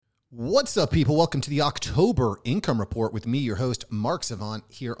What's up, people? Welcome to the October Income Report with me, your host, Mark Savant,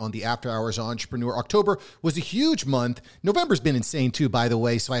 here on the After Hours Entrepreneur. October was a huge month. November's been insane too, by the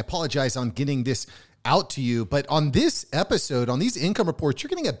way, so I apologize on getting this out to you. But on this episode, on these income reports, you're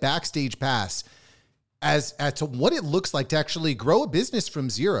getting a backstage pass as to what it looks like to actually grow a business from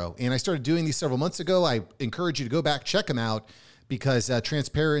zero. And I started doing these several months ago. I encourage you to go back, check them out, because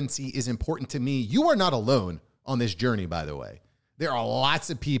transparency is important to me. You are not alone on this journey, by the way. There are lots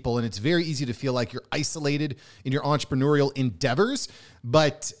of people, and it's very easy to feel like you're isolated in your entrepreneurial endeavors.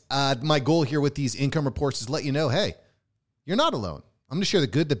 But my goal here with these income reports is to let you know, hey, you're not alone. I'm going to share the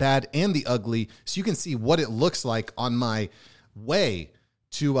good, the bad, and the ugly so you can see what it looks like on my way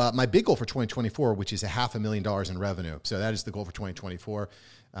to my big goal for 2024, which is $500,000 in revenue. So that is the goal for 2024.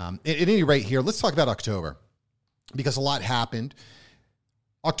 At any rate here, let's talk about October because a lot happened.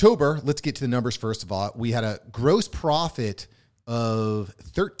 October, let's get to the numbers first of all. We had a gross profit of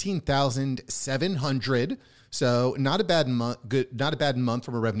 $13,700. So not a bad month, not a bad month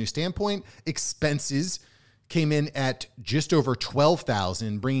from a revenue standpoint. Expenses came in at just over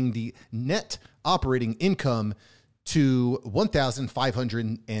 $12,000, bringing the net operating income to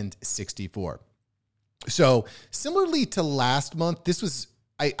 $1,564. So similarly to last month, this was,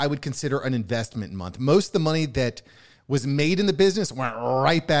 I would consider an investment month. Most of the money that was made in the business went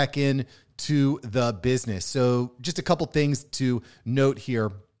right back in to the business. So just a couple things to note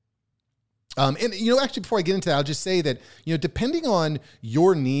here. Actually, before I get into that, I'll just say that, depending on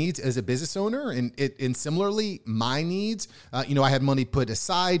your needs as a business owner and similarly my needs, I had money put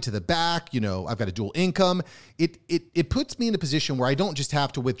aside to the back, I've got a dual income. It puts me in a position where I don't just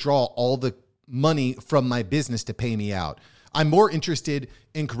have to withdraw all the money from my business to pay me out. I'm more interested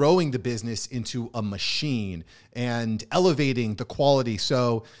in growing the business into a machine and elevating the quality.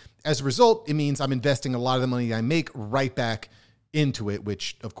 So as a result, it means I'm investing a lot of the money I make right back into it,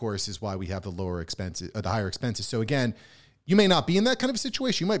 which of course is why we have the lower expenses, the higher expenses. So again, you may not be in that kind of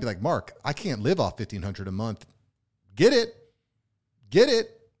situation. You might be like, Mark, I can't live off $1,500 a month. Get it.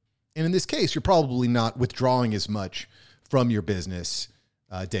 And in this case, you're probably not withdrawing as much from your business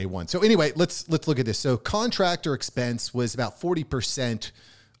day one. So anyway, let's look at this. So contractor expense was about 40%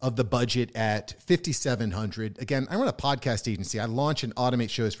 of the budget at $5,700. Again, I run a podcast agency. I launch and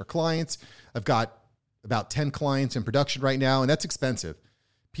automate shows for clients. I've got about 10 clients in production right now, and that's expensive.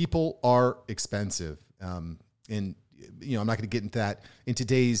 People are expensive. I'm not going to get into that in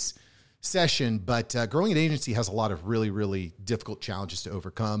today's session, but growing an agency has a lot of really, really difficult challenges to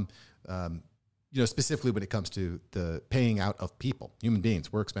overcome. Specifically when it comes to the paying out of people, human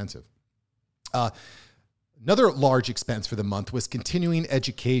beings, we're expensive. Another large expense for the month was continuing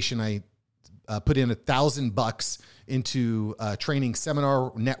education. I put in $1,000 into a training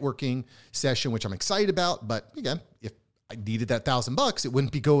seminar networking session, which I'm excited about. But again, if I needed that $1,000, it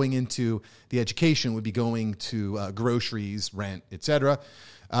wouldn't be going into the education, it would be going to groceries, rent, etc.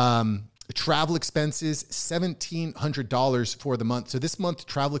 Travel expenses, $1,700 for the month. So this month,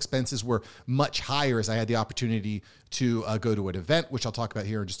 travel expenses were much higher as I had the opportunity to go to an event, which I'll talk about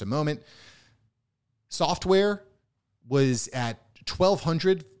here in just a moment. Software was at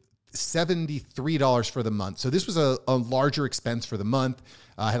 $1,273 for the month. So this was a larger expense for the month.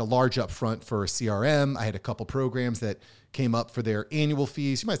 I had a large upfront for a CRM. I had a couple programs that came up for their annual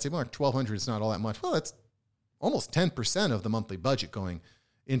fees. You might say, well, $1,200 is not all that much. Well, that's almost 10% of the monthly budget going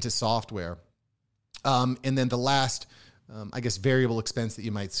into software. And then the last, variable expense that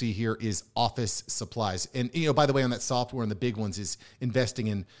you might see here is office supplies. And, by the way, on that software and the big ones is investing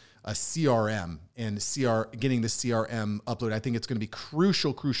in a CRM and getting the CRM upload. I think it's going to be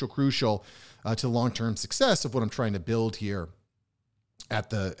crucial to the long-term success of what I'm trying to build here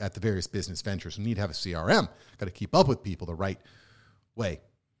at the various business ventures. We need to have a CRM. Got to keep up with people the right way.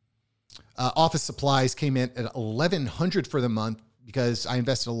 Office supplies came in at $1,100 for the month because I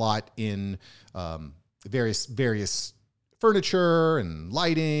invested a lot in various furniture and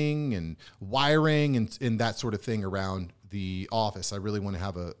lighting and wiring and that sort of thing around the office. I really want to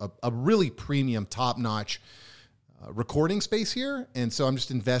have a really premium, top-notch recording space here. And so I'm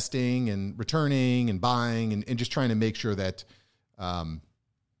just investing and returning and buying and just trying to make sure that I'm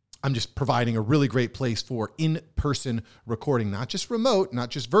just providing a really great place for in-person recording, not just remote, not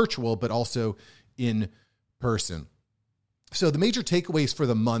just virtual, but also in person. So the major takeaways for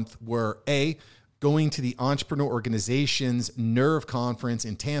the month were going to the Entrepreneur Organization's Nerve Conference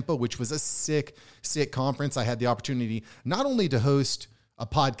in Tampa, which was a sick conference. I had the opportunity not only to host a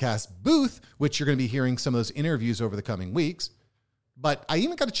podcast booth, which you're going to be hearing some of those interviews over the coming weeks, but I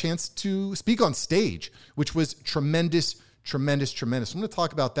even got a chance to speak on stage, which was tremendous. I'm going to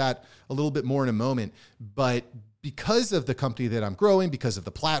talk about that a little bit more in a moment, but because of the company that I'm growing, because of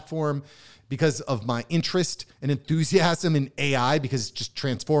the platform, because of my interest and enthusiasm in AI, because it's just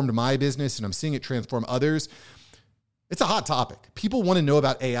transformed my business and I'm seeing it transform others, it's a hot topic. People want to know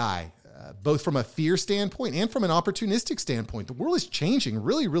about AI, both from a fear standpoint and from an opportunistic standpoint. The world is changing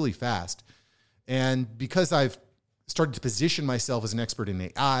really, really fast. And because I've started to position myself as an expert in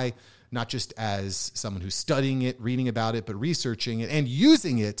AI, not just as someone who's studying it, reading about it, but researching it and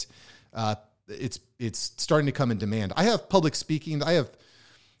using it, it's starting to come in demand. I have public speaking. I have,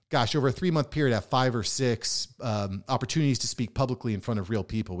 over a 3-month period, I have 5 or 6 opportunities to speak publicly in front of real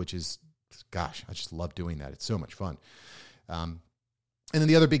people, which is, I just love doing that. It's so much fun. And then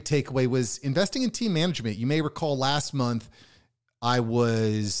the other big takeaway was investing in team management. You may recall last month, I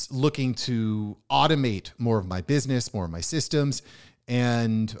was looking to automate more of my business, more of my systems.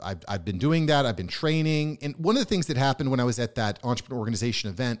 And I've been doing that. I've been training. And one of the things that happened when I was at that entrepreneur organization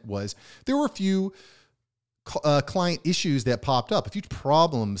event was there were a few client issues that popped up, a few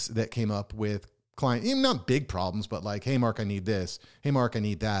problems that came up with client, not big problems, but like, hey, Mark, I need this. Hey, Mark, I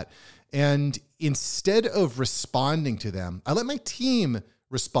need that. And instead of responding to them, I let my team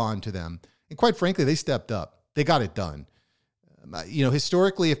respond to them. And quite frankly, they stepped up. They got it done.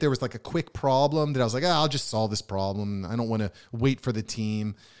 Historically, if there was like a quick problem that I was like, I'll just solve this problem. I don't want to wait for the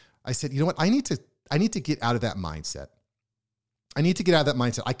team. I said, you know what? I need to get out of that mindset.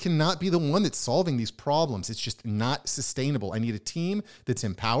 I cannot be the one that's solving these problems. It's just not sustainable. I need a team that's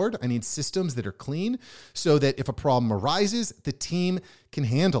empowered. I need systems that are clean so that if a problem arises, the team can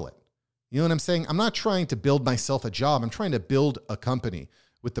handle it. You know what I'm saying? I'm not trying to build myself a job. I'm trying to build a company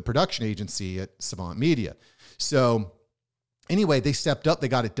with the production agency at Savant Media. So anyway, they stepped up, they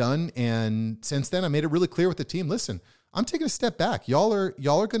got it done. And since then, I made it really clear with the team, listen, I'm taking a step back. Y'all are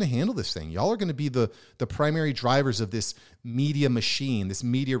going to handle this thing. Y'all are going to be the primary drivers of this media machine, this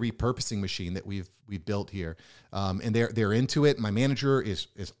media repurposing machine that we've built here. And they're into it. My manager is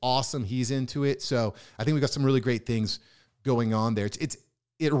awesome. He's into it. So I think we've got some really great things going on there.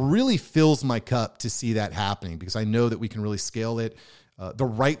 It really fills my cup to see that happening because I know that we can really scale it the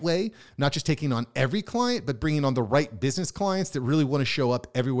right way, not just taking on every client, but bringing on the right business clients that really want to show up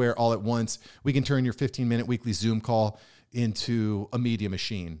everywhere all at once. We can turn your 15-minute weekly Zoom call into a media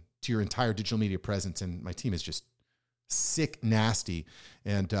machine, to your entire digital media presence. And my team is just sick, nasty,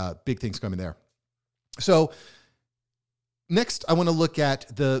 and big things coming there. So next, I want to look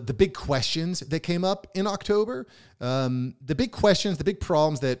at the big questions that came up in October. The big questions, the big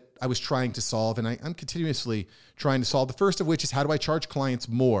problems that I was trying to solve, and I'm continuously trying to solve. The first of which is, how do I charge clients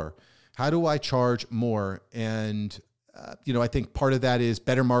more? How do I charge more? And I think part of that is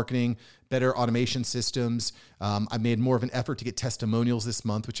better marketing, better automation systems. I made more of an effort to get testimonials this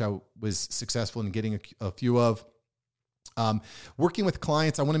month, which I was successful in getting a few of. Working with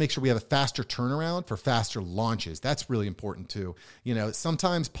clients, I want to make sure we have a faster turnaround for faster launches. That's really important too.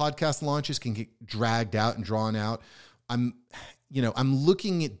 Sometimes podcast launches can get dragged out and drawn out. I'm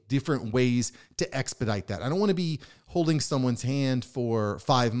looking at different ways to expedite that. I don't want to be holding someone's hand for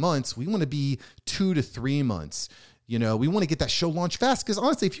 5 months. We want to be 2 to 3 months. We want to get that show launched fast because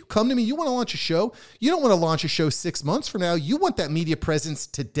honestly, if you come to me, you want to launch a show, you don't want to launch a show 6 months from now. You want that media presence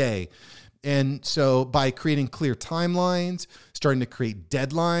today. And so by creating clear timelines, starting to create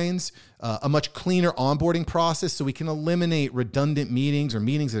deadlines, a much cleaner onboarding process so we can eliminate redundant meetings or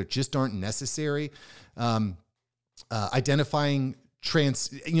meetings that just aren't necessary, identifying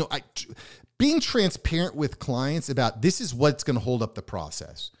being transparent with clients about this is what's going to hold up the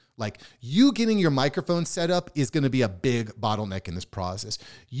process. Like you getting your microphone set up is going to be a big bottleneck in this process.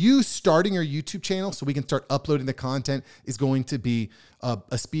 You starting your YouTube channel so we can start uploading the content is going to be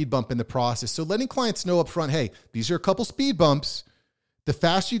a speed bump in the process. So letting clients know up front, hey, these are a couple speed bumps. The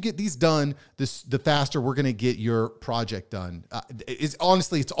faster you get these done, the faster we're going to get your project done. It's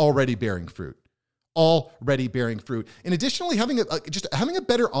already bearing fruit. And additionally, having a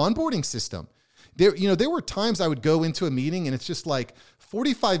better onboarding system. There were times I would go into a meeting and it's just like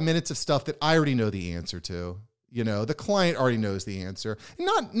 45 minutes of stuff that I already know the answer to. The client already knows the answer.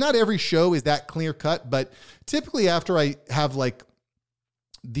 Not every show is that clear cut, but typically after I have like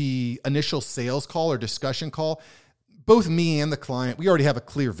the initial sales call or discussion call, both me and the client, we already have a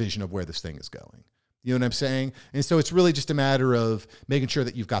clear vision of where this thing is going. You know what I'm saying? And so it's really just a matter of making sure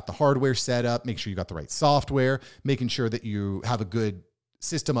that you've got the hardware set up, make sure you've got the right software, making sure that you have a good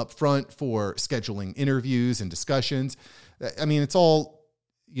system up front for scheduling interviews and discussions. I mean, it's all,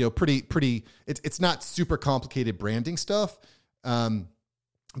 pretty, it's not super complicated branding stuff.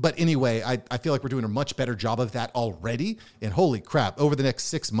 But anyway, I feel like we're doing a much better job of that already. And holy crap, over the next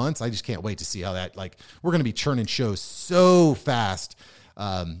 6 months, I just can't wait to see how that, we're going to be churning shows so fast.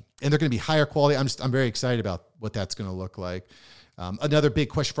 and they're going to be higher quality. I'm very excited about what that's going to look like. Another big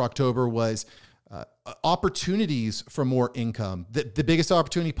question for October was opportunities for more income. The biggest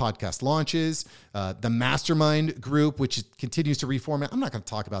opportunity, podcast launches, the mastermind group, which continues to reformat. I'm not going to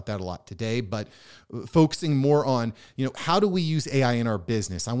talk about that a lot today, but focusing more on, how do we use AI in our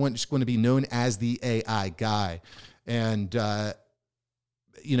business? Just going to be known as the AI guy. And,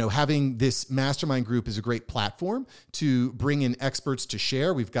 having this mastermind group is a great platform to bring in experts to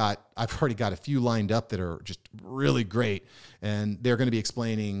share. I've already got a few lined up that are just really great. And they're going to be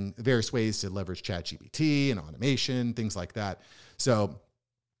explaining various ways to leverage ChatGPT and automation, things like that. So,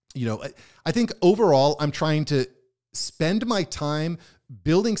 I think overall, I'm trying to spend my time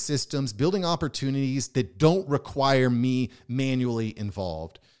building systems, building opportunities that don't require me manually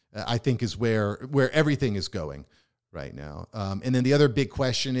involved, I think is where everything is going right now. And then the other big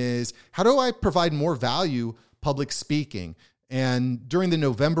question is, how do I provide more value public speaking? And during the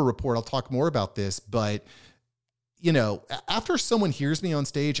November report, I'll talk more about this, but after someone hears me on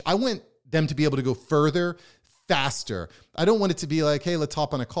stage, I want them to be able to go further, faster. I don't want it to be like, hey, let's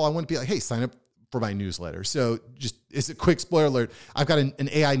hop on a call. I want to be like, hey, sign up for my newsletter. So just as a quick spoiler alert, I've got an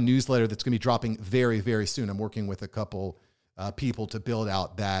AI newsletter that's going to be dropping very, very soon. I'm working with a couple people to build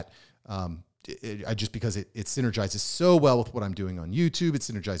out that, just because it synergizes so well with what I'm doing on YouTube. It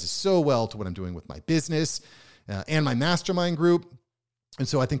synergizes so well to what I'm doing with my business and my mastermind group. And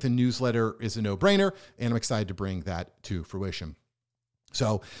so I think the newsletter is a no-brainer, and I'm excited to bring that to fruition.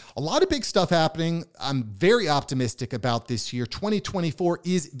 So a lot of big stuff happening. I'm very optimistic about this year. 2024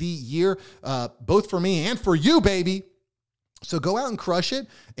 is the year, both for me and for you, baby. So go out and crush it.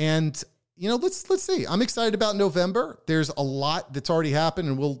 And let's see. I'm excited about November. There's a lot that's already happened,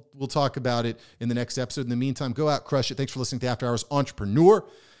 and we'll talk about it in the next episode. In the meantime, go out, crush it. Thanks for listening to After Hours Entrepreneur.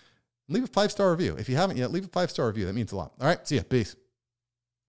 Leave a 5-star review. If you haven't yet, leave a 5-star review. That means a lot. All right. See ya. Peace.